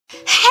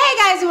Hey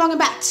guys, and welcome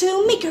back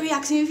to Mika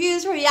Reacting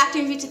Reviews. We're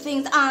reacting to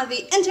things on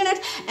the internet,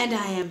 and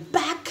I am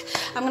back.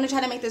 I'm gonna try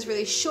to make this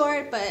really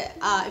short, but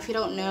if you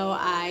don't know,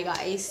 I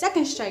got a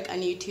second strike on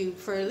YouTube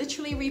for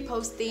literally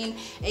reposting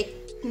a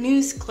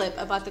news clip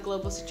about the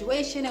global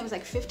situation. It was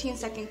like a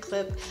 15-second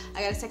clip.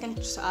 I got a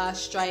second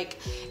strike,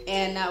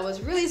 and that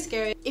was really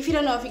scary. If you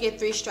don't know, if you get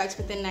 3 strikes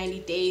within 90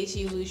 days,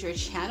 you lose your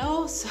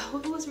channel. So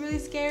it was really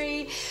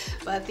scary.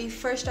 But the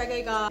first strike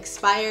I got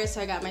expired,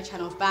 so I got my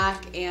channel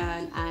back,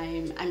 and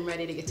I'm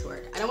ready to get to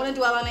work. I don't want to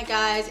dwell on it,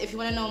 guys. If you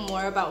want to know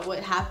more about what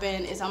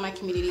happened, it's on my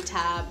community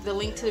tab. The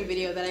link to the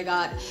video that I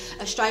got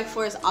a strike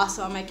for is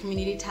also on my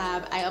community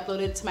tab. I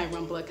uploaded it to my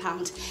Rumble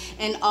account,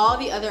 and all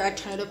the other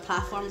alternative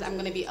platforms I'm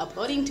going to be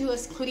uploading to,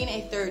 including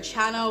a 3rd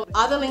channel.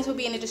 All the links will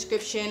be in the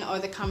description or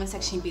the comment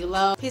section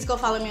below. Please go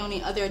follow me on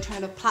the other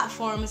alternative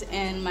platforms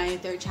and my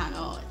 3rd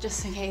channel,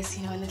 just in case,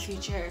 you know, in the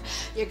future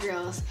your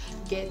girls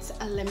gets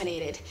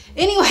eliminated.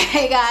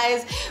 Anyway,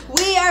 guys,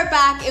 we are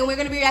back, and we're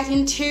going to be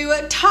reacting to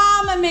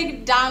Tom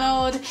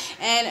MacDonald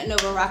and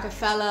Nova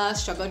Rockefeller,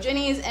 Struggle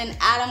Jennings, and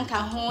Adam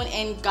Calhoun,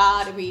 and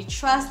God We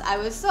Trust. I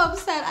was so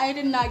upset I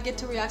did not get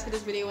to react to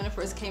this video when it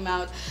first came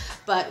out,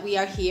 but we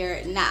are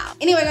here now.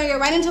 Anyway, we're gonna get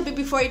right into it.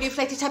 Before you do, if you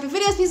like these type of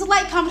videos, please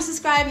like, comment,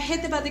 subscribe,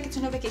 hit the bell to get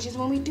notifications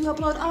when we do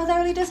upload. All that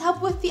really does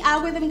help with the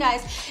algorithm,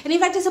 guys. And if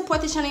you'd like to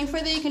support the channel even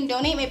further, you can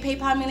donate. My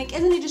PayPal link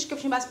is in the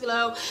description box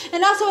below,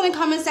 and also in the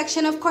comment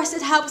section. Of course,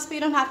 it helps, but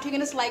you don't have to. You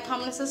can just like,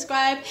 comment, and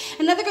subscribe.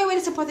 Another great way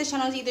to support this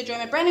channel is either join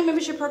my brand new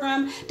membership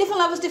program, different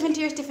levels, different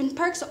tiers, different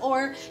perks,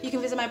 or you can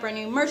visit my brand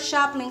new merch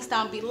shop, links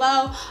down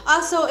below.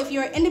 Also, if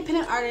you're an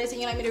independent artist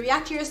and you'd like me to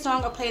react to your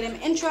song or play them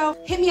intro,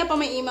 hit me up on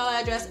my email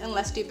address and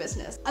let's do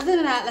business. Other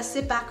than that, let's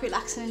sit back,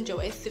 relax, and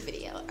enjoy the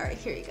video. All right,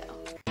 here you go.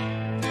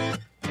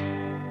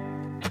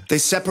 They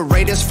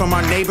separate us from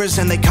our neighbors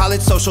and they call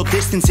it social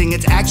distancing.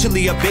 It's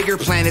actually a bigger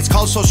plan, it's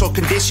called social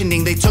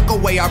conditioning. They took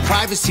away our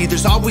privacy,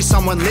 there's always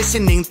someone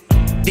listening.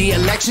 The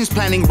elections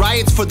planning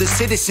riots for the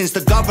citizens.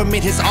 The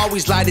government has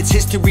always lied, it's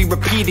history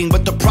repeating.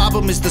 But the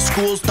problem is the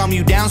schools dumb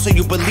you down so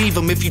you believe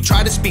them. If you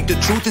try to speak the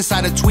truth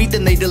inside a tweet,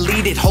 then they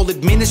delete it. Whole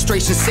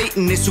administration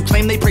Satanists who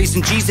claim they praise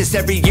in Jesus.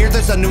 Every year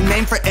there's a new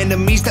name for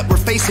enemies that we're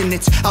facing.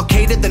 It's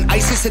Al-Qaeda, then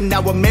ISIS, and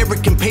now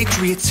American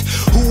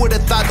patriots. Who would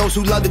have thought those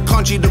who love the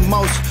country the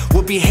most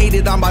would be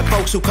hated on by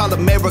folks who call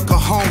America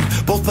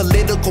home? Both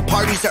political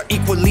parties are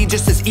equally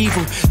just as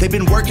evil. They've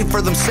been working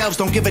for themselves,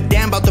 don't give a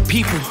damn about the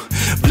people.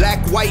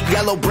 Black, white,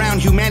 yellow, brown,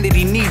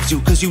 humanity needs you.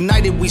 Cause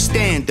united we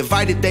stand,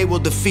 divided they will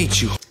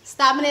defeat you.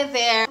 Stopping it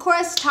there. Of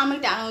course, Tom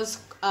MacDonald's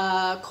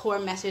core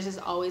message has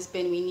always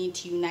been we need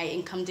to unite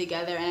and come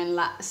together and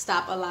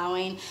stop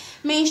allowing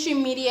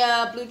mainstream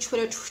media, blue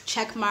Twitter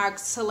check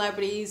marks,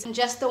 celebrities, and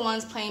just the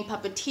ones playing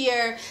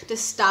puppeteer to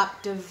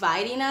stop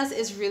dividing us.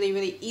 It's really,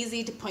 really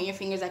easy to point your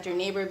fingers at your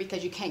neighbor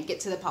because you can't get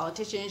to the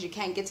politicians, you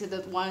can't get to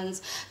the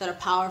ones that are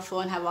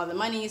powerful and have all the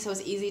money, so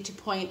it's easy to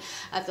point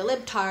at the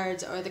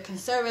libtards or the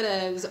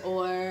conservatives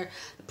or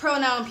the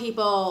pronoun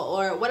people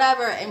or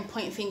whatever and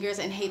point fingers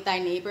and hate thy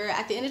neighbor.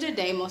 At the end of the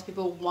day, most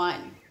people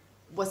want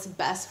what's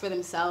best for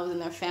themselves and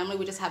their family.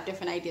 We just have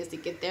different ideas to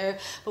get there,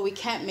 but we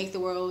can't make the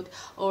world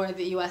or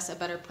the US a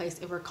better place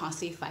if we're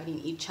constantly fighting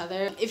each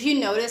other. If you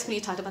notice, when he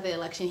talked about the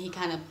election, he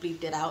kind of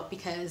bleeped it out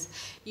because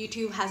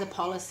YouTube has a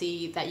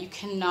policy that you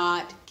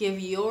cannot give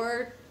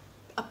your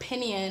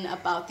opinion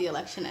about the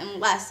election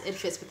unless it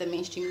fits with the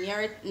mainstream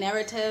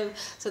narrative.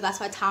 So that's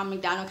why Tom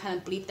MacDonald kind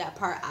of bleeped that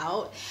part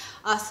out.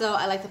 Also,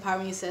 I like the part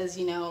when he says,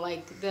 you know,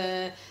 like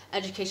the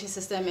education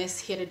system is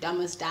here to dumb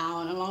us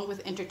down, along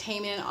with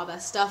entertainment, all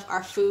that stuff.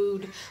 Our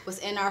food, what's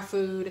in our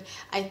food,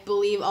 I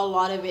believe a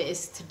lot of it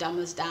is to dumb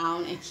us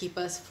down and keep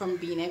us from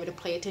being able to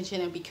pay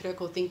attention and be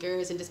critical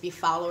thinkers and just be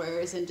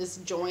followers and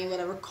just join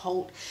whatever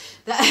cult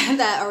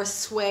that or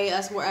sway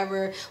us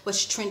wherever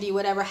what's trendy,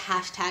 whatever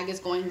hashtag is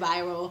going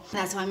viral.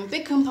 That's why I'm a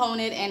big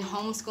component in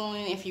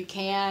homeschooling if you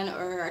can,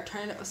 or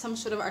some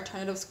sort of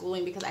alternative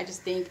schooling, because I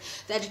just think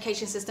the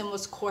education system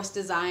was course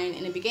designed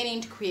in the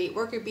beginning to create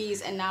worker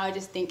bees, and now I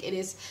just think it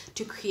is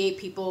to create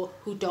people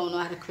who don't know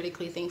how to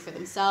critically think for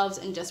themselves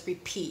and just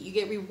repeat. You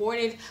get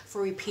rewarded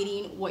for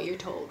repeating what you're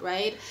told,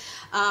 right?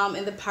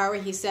 And the part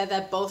where he said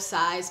that both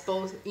sides,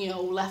 both, you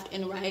know, left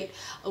and right,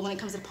 when it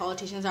comes to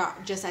politicians, are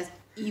just as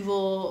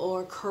evil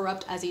or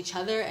corrupt as each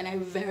other, and I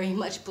very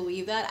much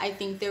believe that. I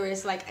think there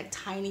is like a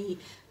tiny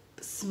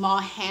small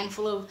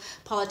handful of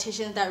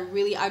politicians that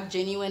really are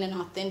genuine and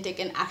authentic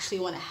and actually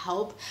want to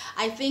help.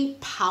 I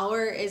think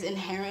power is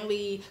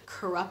inherently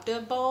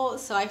corruptible,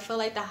 so I feel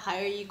like the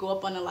higher you go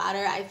up on the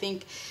ladder, I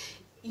think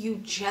you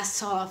just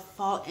sort of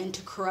fall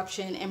into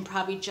corruption and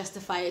probably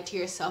justify it to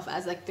yourself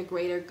as like the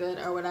greater good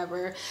or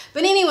whatever.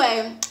 But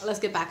anyway, let's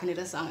get back into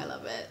the song. I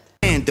love it.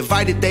 And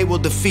divided they will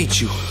defeat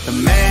you. The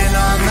man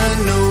on the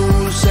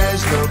news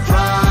says the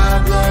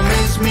problem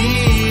is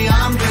me.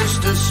 I'm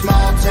just a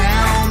small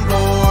town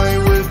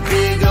boy with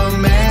big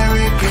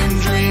American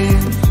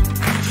dreams.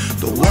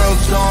 The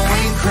world's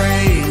going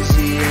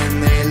crazy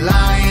and they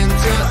lying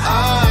to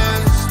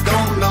us.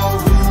 Don't know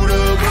who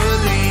to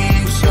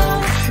believe, so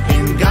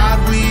in God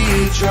we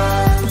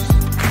trust.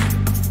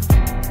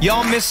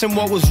 Y'all missing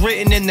what was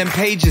written in them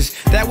pages.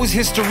 That was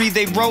history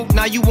they wrote,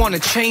 now you wanna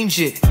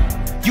change it.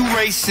 You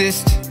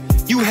racist,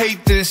 you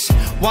hate this.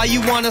 Why you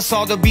want us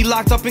all to be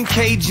locked up in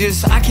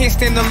cages? I can't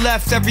stand the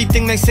left,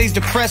 everything they say's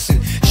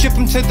depressing. Ship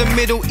them to the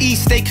Middle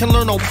East, they can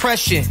learn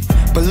oppression.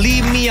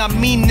 Believe me, I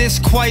mean this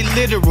quite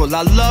literal.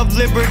 I love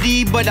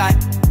liberty, but I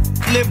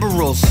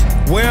liberals.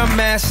 Wear a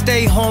mask,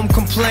 stay home,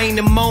 complain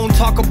and moan.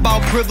 Talk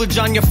about privilege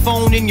on your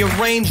phone in your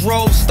Range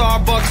Rover,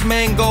 Starbucks,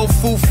 mango,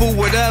 foo-foo,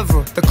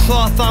 whatever. The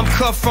cloth I'm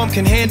cut from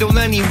can handle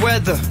any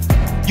weather.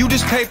 You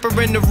just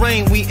paper in the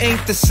rain, we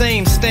ain't the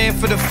same. Stand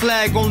for the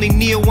flag, only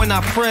kneel when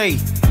I pray.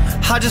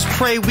 I just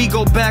pray we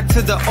go back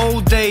to the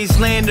old days,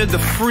 land of the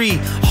free,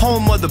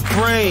 home of the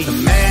brave. The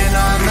man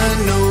on the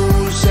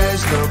news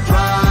says the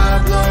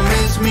problem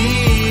is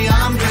me.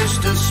 I'm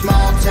just a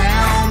small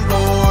town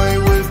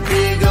boy with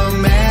big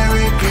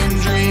American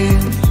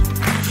dreams.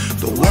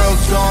 The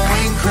world's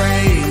going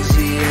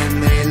crazy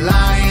and they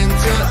lying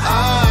to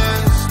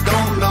us.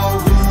 Don't know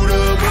who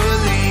to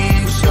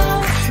believe, so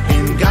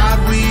in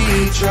God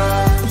we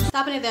trust.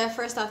 Stopping it there.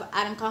 First off,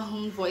 Adam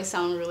Calhoun's voice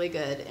sounds really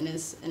good in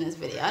his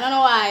video. I don't know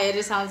why, it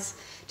just sounds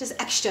just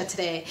extra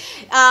today.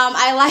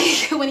 I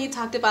like when you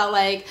talked about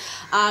like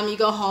you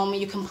go home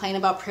and you complain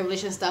about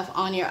privilege and stuff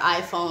on your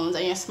iPhones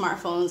and your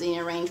smartphones and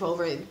your Range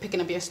Rover picking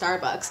up your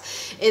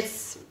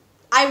Starbucks.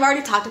 I've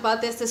already talked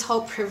about this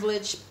whole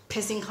privilege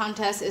pissing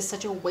contest is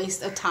such a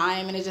waste of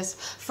time, and it's just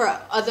for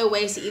other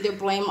ways to either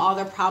blame all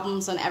their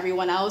problems on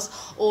everyone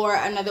else or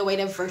another way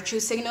to virtue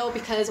signal,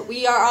 because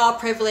we are all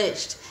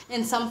privileged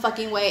in some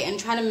fucking way, and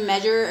trying to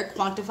measure or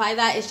quantify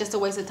that is just a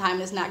waste of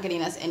time. It's not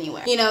getting us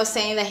anywhere. You know,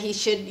 saying that he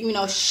should, you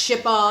know,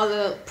 ship all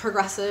the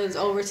progressives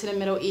over to the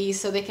Middle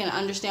East so they can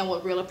understand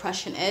what real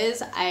oppression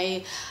is.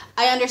 I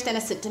understand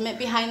the sentiment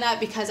behind that,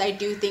 because I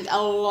do think a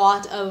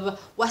lot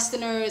of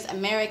Westerners,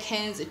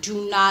 Americans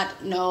do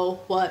not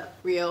know what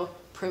real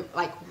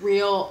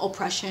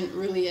oppression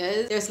really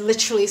is. There's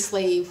literally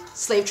slave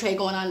trade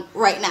going on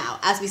right now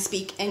as we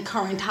speak in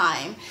current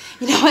time.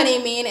 You know what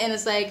I mean? And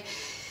it's like,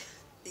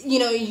 you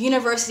know,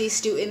 university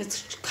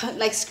students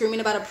like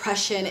screaming about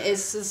oppression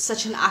is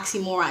such an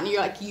oxymoron.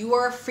 You're like, you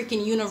are a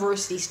freaking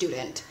university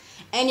student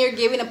and you're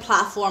giving a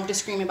platform to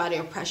scream about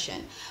your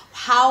oppression.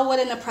 How would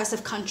an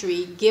oppressive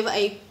country give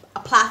a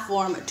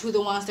platform to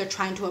the ones they're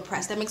trying to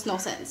oppress? That makes no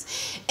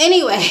sense.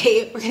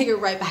 Anyway, we're gonna get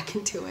right back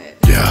into it.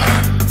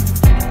 Yeah.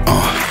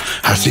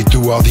 I see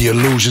through all the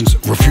illusions,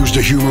 refuse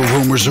to humor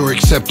rumors or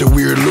accept that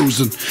we're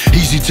losing.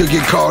 Easy to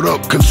get caught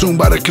up, consumed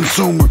by the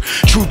consumer.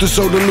 Truth is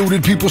so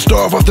diluted, people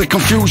starve off their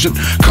confusion.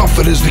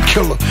 Comfort is the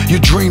killer, your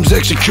dreams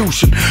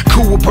execution.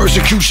 Cool with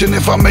persecution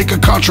if I make a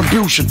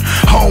contribution.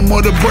 Home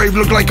of the brave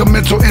look like a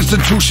mental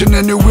institution,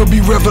 and there will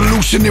be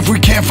revolution if we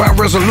can't find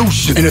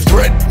resolution. And a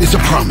threat is a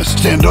promise,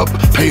 stand up,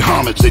 pay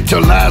homage. They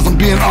tell lies, I'm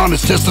being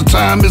honest, test of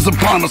time is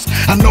upon us.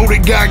 I know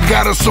that God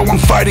got us, so I'm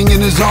fighting in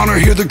his honor.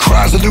 Hear the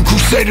cries of the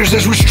crusaders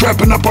as we're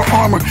strapping up our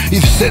armor.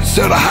 Either set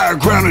sail to higher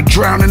ground or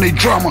drown in they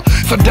drama.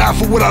 If I die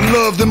for what I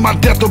love, then my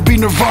death will be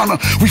nirvana.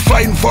 We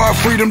fighting for our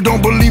freedom,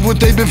 don't believe what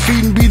they've been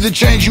feeding. Be the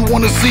change you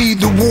wanna see,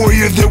 the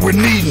warrior that we're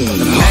needing.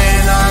 The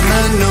man on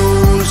the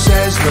news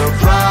says the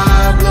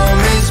problem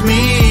is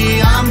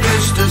me. I'm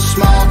just a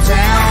small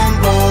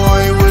town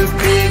boy with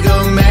big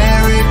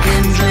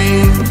American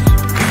dreams.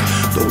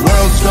 The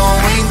world's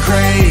going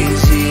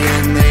crazy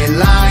and they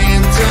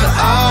lying to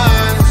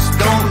us.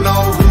 Don't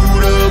know who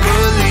to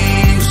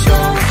believe, so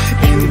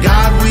in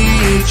God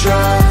we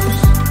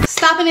trust.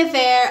 Stopping it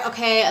there.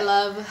 Okay, I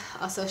love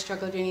also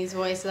Struggle Junior's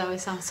voice. It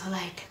always sounds so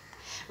like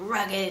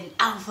rugged,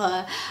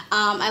 alpha.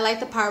 I like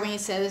the part when he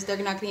says there's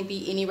not going to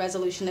be any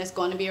resolution, there's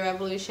going to be a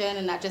revolution,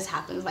 and that just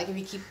happens. Like if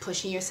you keep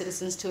pushing your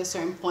citizens to a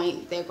certain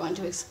point, they're going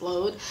to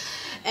explode.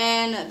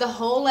 And the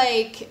whole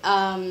like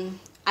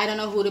I don't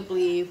know who to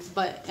believe,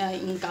 but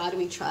in God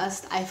we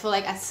trust. I feel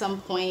like at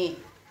some point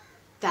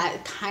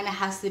that kind of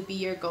has to be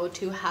your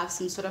go-to, have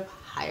some sort of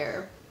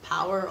higher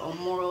power or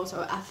morals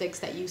or ethics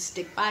that you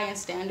stick by and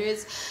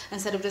standards,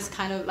 instead of just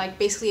kind of like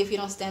basically if you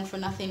don't stand for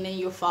nothing then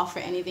you'll fall for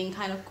anything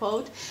kind of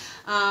quote.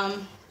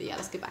 But yeah,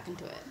 let's get back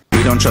into it.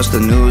 We don't trust the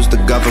news, the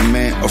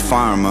government, or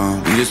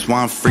pharma. We just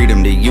want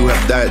freedom, that you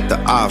have that to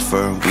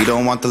offer. We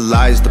don't want the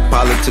lies, the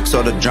politics,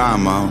 or the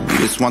drama. We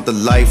just want the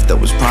life that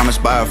was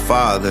promised by our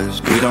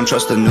fathers. We don't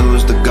trust the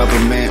news, the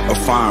government, or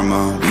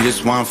pharma. We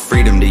just want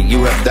freedom, that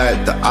you have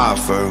that to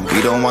offer.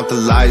 We don't want the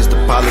lies, the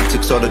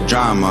politics, or the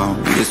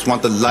drama. We just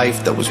want the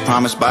life that was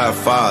promised by our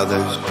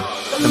fathers.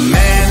 The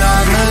man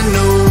on the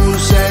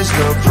news says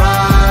the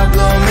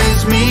problem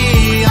is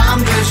me. I'm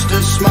just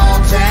a small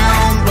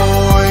town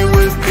boy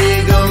with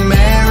big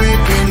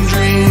American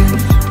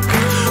dreams.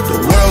 The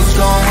world's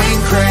going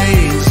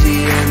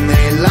crazy and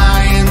they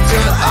lying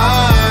to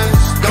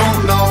us.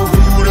 Don't know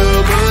who to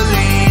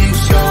believe,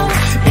 so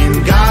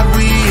in God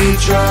we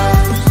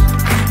trust.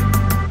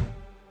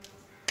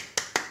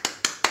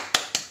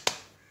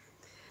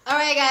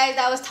 Alright, Alright guys,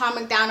 that was Tom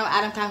MacDonald,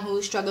 Adam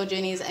Calhoun, Struggle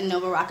Jennings, and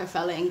Nova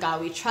Rockefeller in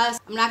God We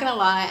Trust. I'm not gonna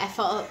lie, I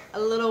felt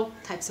a little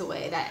types of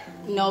way that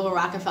Nova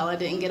Rockefeller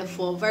didn't get a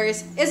full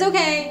verse. It's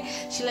okay.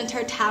 She lent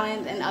her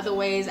talent in other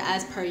ways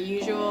as per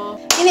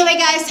usual. Anyway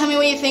guys, tell me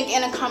what you think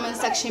in the comment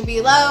section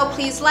below.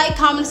 Please like,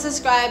 comment,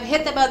 subscribe,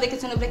 hit the bell to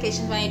get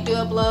notifications when I do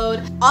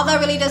upload. All that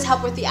really does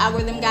help with the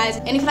algorithm, guys.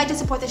 And if you'd like to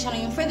support the channel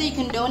even further, you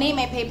can donate.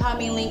 My PayPal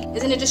me link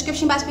is in the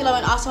description box below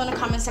and also in the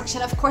comment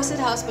section. Of course it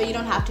helps, but you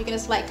don't have to. You can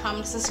just like,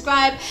 comment,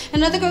 subscribe.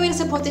 Another great way to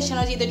support this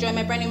channel is either join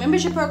my brand new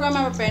membership program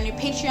or my brand new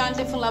Patreon,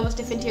 different levels,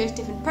 different tiers,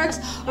 different perks,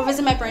 or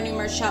visit my brand new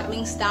merch shop,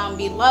 links down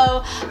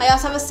below. I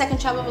also have a second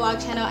travel vlog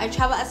channel. I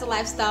travel as a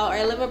lifestyle, or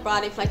I live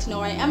abroad. If you'd like to know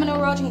where I am in the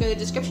world, you can go to the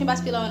description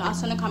box below and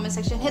also in the comment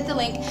section, hit the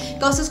link.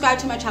 Go subscribe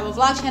to my travel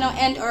vlog channel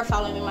and or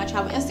follow me on my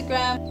travel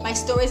Instagram. My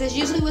stories is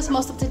usually what's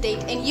most up to date,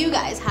 and you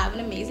guys have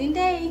an amazing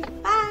day.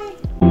 Bye!